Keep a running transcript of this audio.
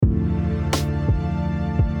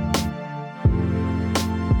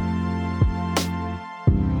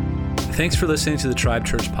Thanks for listening to the Tribe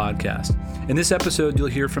Church podcast. In this episode, you'll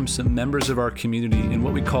hear from some members of our community in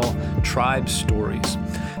what we call Tribe Stories.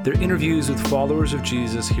 They're interviews with followers of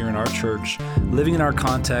Jesus here in our church, living in our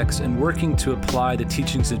context and working to apply the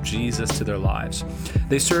teachings of Jesus to their lives.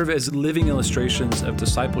 They serve as living illustrations of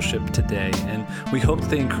discipleship today, and we hope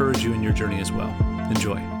that they encourage you in your journey as well.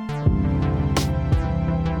 Enjoy.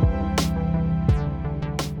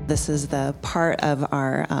 This is the part of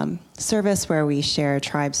our service where we share a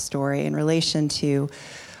tribe story in relation to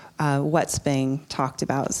what's being talked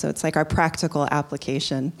about. So it's like our practical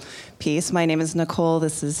application piece. My name is Nicole.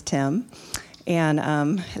 This is Tim. And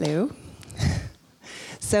hello.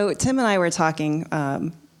 So Tim and I were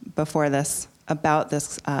talking before this about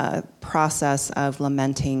this process of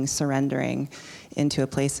lamenting, surrendering into a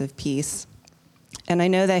place of peace. And I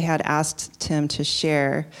know they had asked Tim to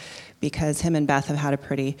share because him and Beth have had a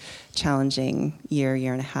pretty challenging year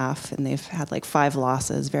and a half, and they've had like 5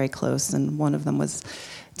 losses, very close, and one of them was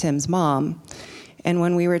Tim's mom. And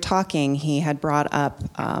when we were talking, he had brought up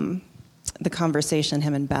the conversation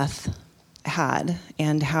him and Beth had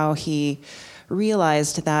and how he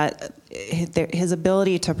realized that his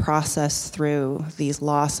ability to process through these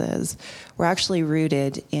losses were actually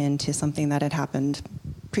rooted into something that had happened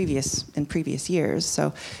in previous years.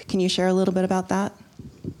 So can you share a little bit about that?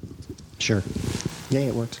 Sure. Yeah,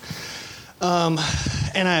 it works.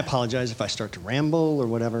 And I apologize if I start to ramble or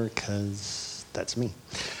whatever, because that's me.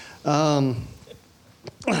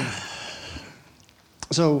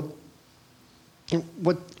 So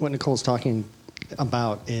what Nicole's talking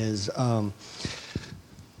about is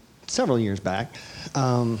several years back,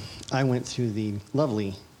 I went through the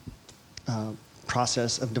lovely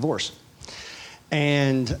process of divorce.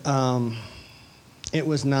 And it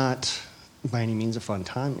was not by any means a fun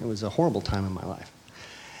time. It was a horrible time in my life.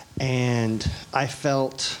 And I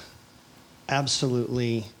felt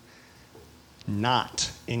absolutely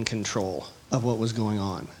not in control of what was going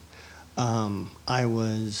on.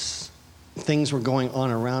 Things were going on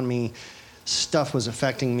around me, stuff was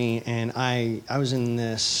affecting me, and I was in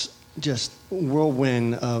this just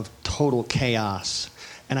whirlwind of total chaos,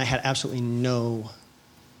 and I had absolutely no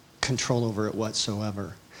control over it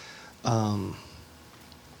whatsoever.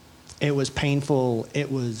 It was painful.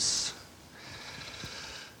 It was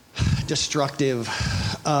destructive.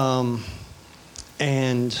 And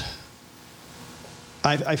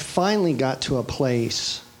I finally got to a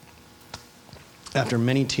place after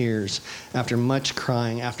many tears, after much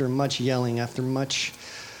crying, after much yelling, after much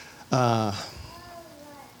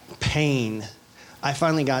pain. I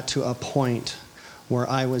finally got to a point where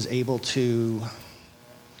I was able to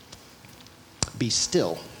be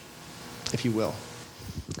still, if you will.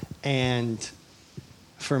 And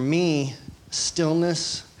for me,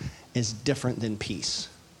 stillness is different than peace.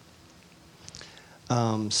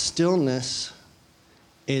 Stillness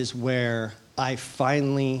is where I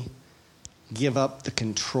finally give up the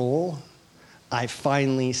control. I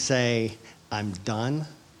finally say, I'm done.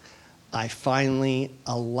 I finally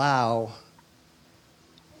allow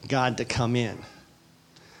God to come in.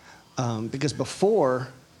 Because before,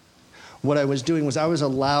 what I was doing was I was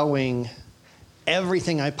allowing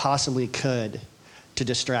everything I possibly could to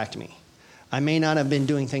distract me. I may not have been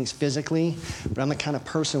doing things physically, but I'm the kind of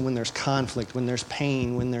person when there's conflict, when there's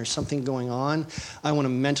pain, when there's something going on, I want to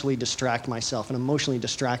mentally distract myself and emotionally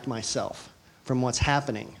distract myself from what's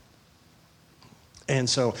happening. And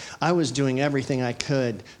so I was doing everything I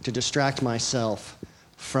could to distract myself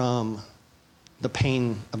from the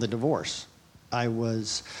pain of the divorce. I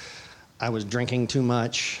was drinking too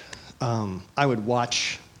much. I would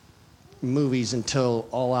watch movies until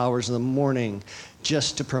all hours of the morning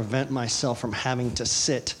just to prevent myself from having to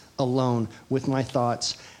sit alone with my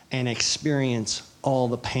thoughts and experience all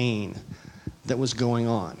the pain that was going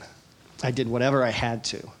on. I did whatever I had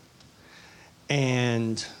to.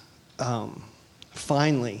 And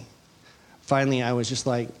finally, I was just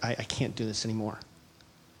like, I can't do this anymore.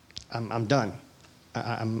 I'm done.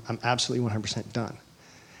 I'm absolutely 100% done.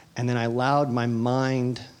 And then I allowed my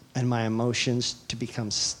mind and my emotions to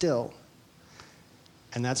become still.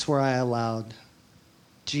 And that's where I allowed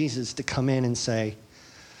Jesus to come in and say,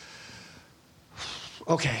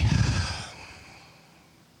 okay,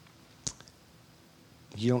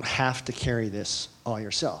 you don't have to carry this all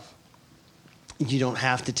yourself. You don't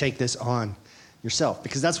have to take this on yourself,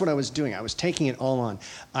 because that's what I was doing. I was taking it all on.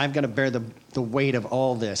 I've got to bear the weight of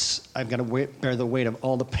all this. I've got to bear the weight of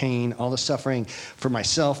all the pain, all the suffering for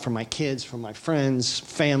myself, for my kids, for my friends,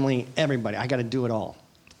 family, everybody. I got to do it all.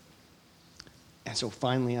 And so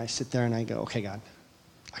finally I sit there and I go, okay, God,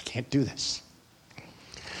 I can't do this.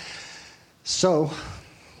 So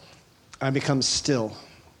I become still.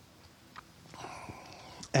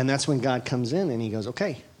 And that's when God comes in and he goes,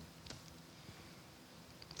 okay,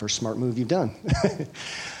 first smart move you've done.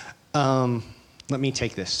 Let me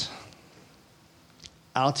take this.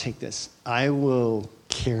 I'll take this. I will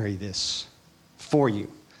carry this for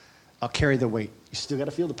you. I'll carry the weight. You still got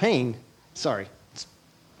to feel the pain. Sorry, it's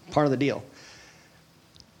part of the deal.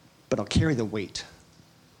 But I'll carry the weight.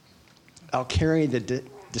 I'll carry the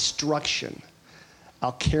destruction.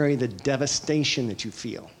 I'll carry the devastation that you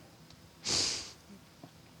feel.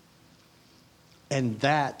 And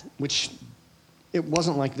that, which it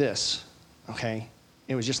wasn't like this, okay?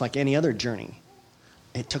 It was just like any other journey.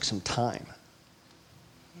 It took some time.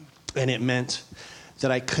 And it meant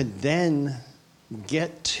that I could then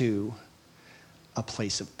get to a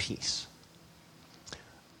place of peace.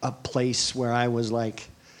 A place where I was like,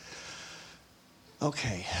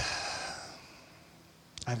 okay,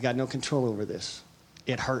 I've got no control over this.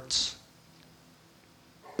 It hurts.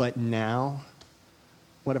 But now,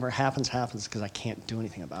 whatever happens, happens because I can't do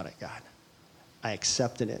anything about it, God. I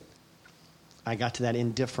accepted it. I got to that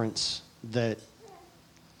indifference that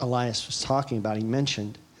Elias was talking about, he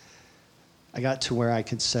mentioned. I got to where I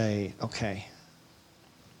could say, okay,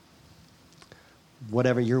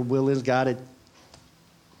 whatever your will is, God,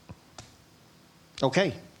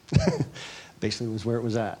 okay. Basically was where it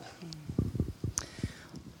was at.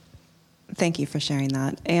 Thank you for sharing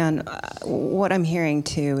that. And what I'm hearing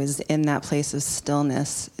too is in that place of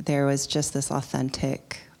stillness, there was just this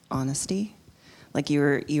authentic honesty. Like you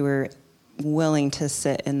were willing to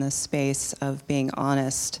sit in the space of being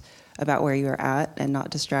honest about where you were at and not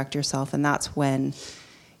distract yourself. And that's when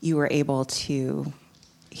you were able to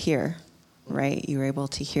hear, right? You were able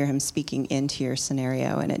to hear him speaking into your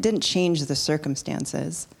scenario. And it didn't change the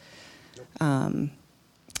circumstances,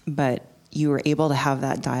 but you were able to have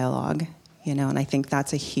that dialogue, you know, and I think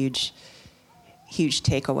that's a huge, huge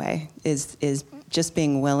takeaway is just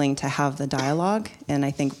being willing to have the dialogue. And I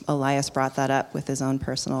think Elias brought that up with his own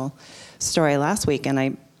personal story last week. And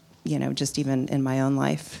I, you know, just even in my own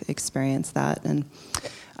life experienced that. And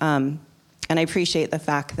I appreciate the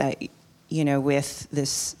fact that, you know, with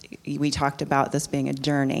this, we talked about this being a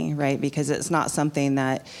journey, right? Because it's not something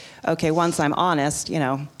that, okay, once I'm honest, you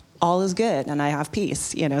know, all is good and I have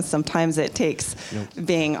peace. You know, sometimes it takes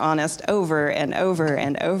being honest over and over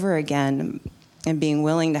and over again and being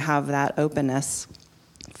willing to have that openness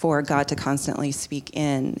for God to constantly speak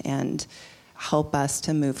in and help us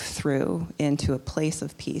to move through into a place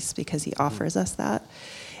of peace because he offers us that.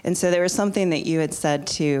 And so there was something that you had said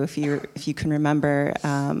too, if you can remember,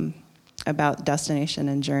 about destination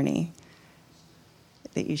and journey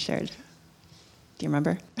that you shared. Do you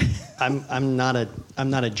remember? I'm not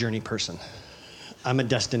a journey person. I'm a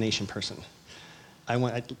destination person.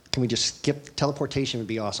 Can we just skip teleportation? Would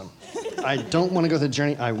be awesome. I don't want to go through the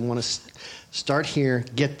journey. I want to start here,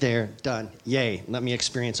 get there, done. Yay! Let me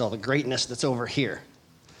experience all the greatness that's over here.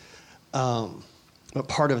 But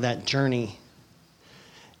part of that journey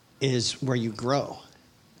is where you grow.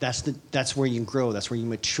 That's where you grow. That's where you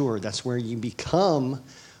mature. That's where you become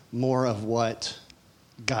more of what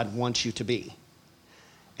God wants you to be.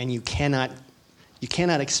 And you cannot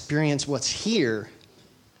experience what's here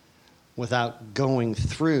without going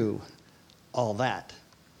through all that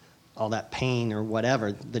pain or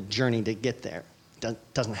whatever, the journey to get there.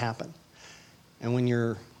 Doesn't happen. And when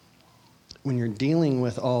you're dealing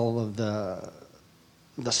with all of the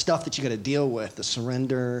stuff that you got to deal with, the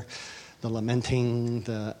surrender, the lamenting,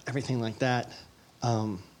 the everything like that.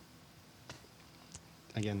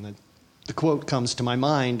 Again, the quote comes to my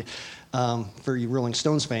mind for you Rolling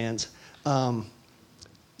Stones fans.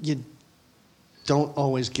 You don't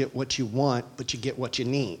always get what you want, but you get what you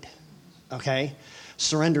need. Okay?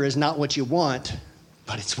 Surrender is not what you want,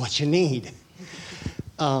 but it's what you need.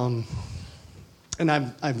 And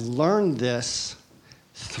I've learned this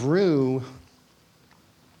through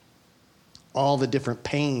all the different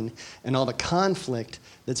pain and all the conflict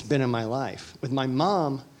that's been in my life. With my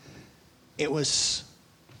mom, it was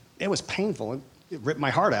painful. It ripped my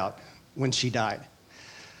heart out when she died.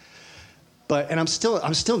 And I'm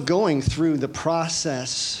still going through the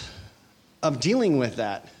process of dealing with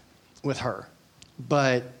that with her.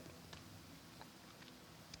 But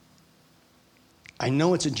I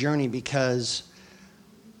know it's a journey because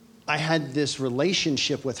I had this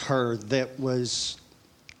relationship with her that was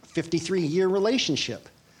 53-year relationship.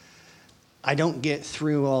 I don't get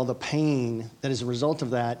through all the pain that is a result of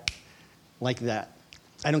that like that.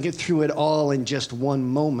 I don't get through it all in just one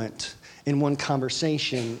moment, in one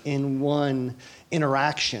conversation, in one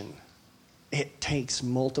interaction. It takes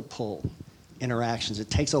multiple interactions.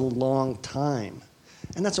 It takes a long time.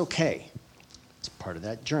 And that's okay. It's part of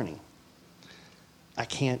that journey.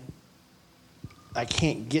 I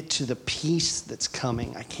can't get to the peace that's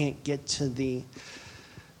coming. I can't get to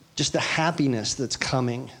just the happiness that's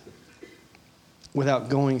coming without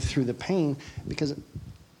going through the pain, because,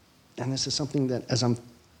 and this is something that as I'm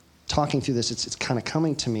talking through this, it's kind of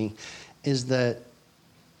coming to me, is that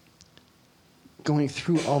going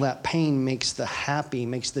through all that pain makes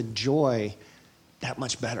the joy that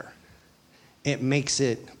much better. It makes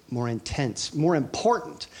it more intense, more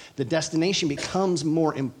important. The destination becomes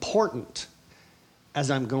more important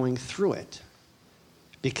as I'm going through it,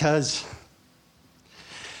 because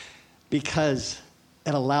it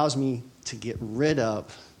allows me to get rid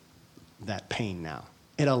of that pain now.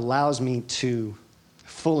 It allows me to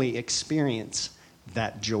fully experience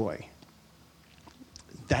that joy,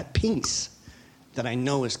 that peace that I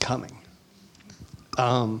know is coming.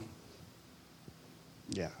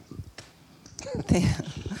 Yeah.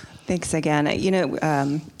 Thanks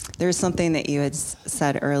again. There's something that you had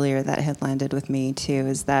said earlier that had landed with me too,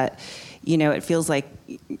 is that, it feels like,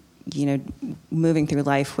 moving through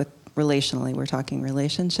life with relationally, we're talking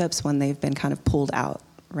relationships when they've been kind of pulled out,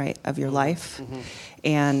 right, of your life.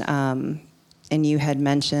 Mm-hmm. And you had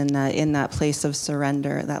mentioned that in that place of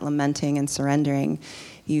surrender, that lamenting and surrendering,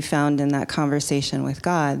 you found in that conversation with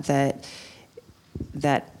God that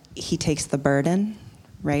he takes the burden,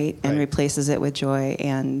 right, and replaces it with joy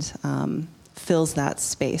and fills that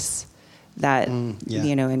space that,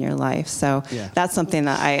 in your life. So that's something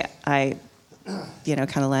that I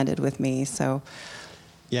kind of landed with me. So,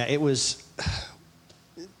 yeah, it was,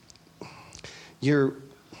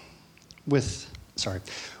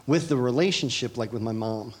 with the relationship, like with my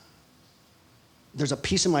mom, there's a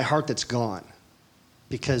piece of my heart that's gone,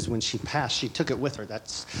 because when she passed, she took it with her.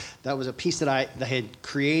 That was a piece that I had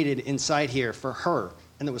created inside here for her,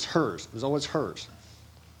 and it was hers. It was always hers.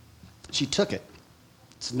 She took it.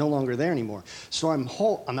 It's no longer there anymore. So I'm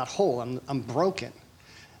whole. I'm not whole. I'm broken.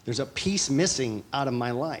 There's a piece missing out of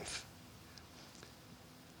my life.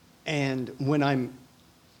 And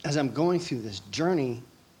as I'm going through this journey,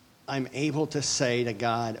 I'm able to say to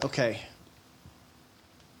God, okay,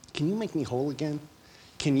 can you make me whole again?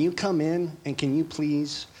 Can you come in and can you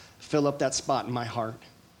please fill up that spot in my heart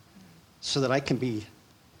so that I can be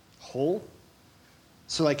whole,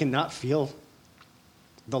 so I can not feel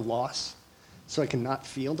the loss, so I can not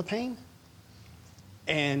feel the pain?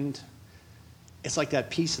 And it's like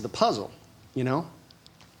that piece of the puzzle,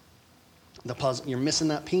 The puzzle, you're missing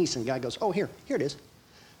that piece, and God goes, oh, here it is.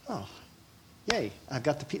 Oh, yay, I've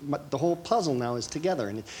got the whole puzzle now is together,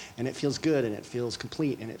 and it feels good, and it feels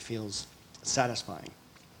complete, and it feels satisfying.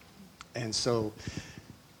 And so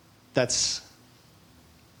that's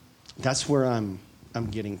where I'm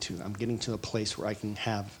getting to. I'm getting to a place where I can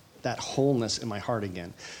have that wholeness in my heart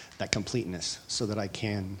again, that completeness, so that I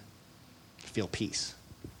can feel peace.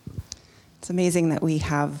 It's amazing that we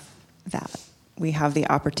have that. We have the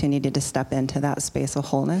opportunity to step into that space of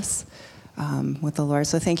wholeness with the Lord.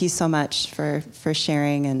 So thank you so much for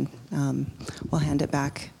sharing, and we'll hand it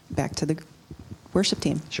back to the worship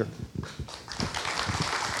team. Sure.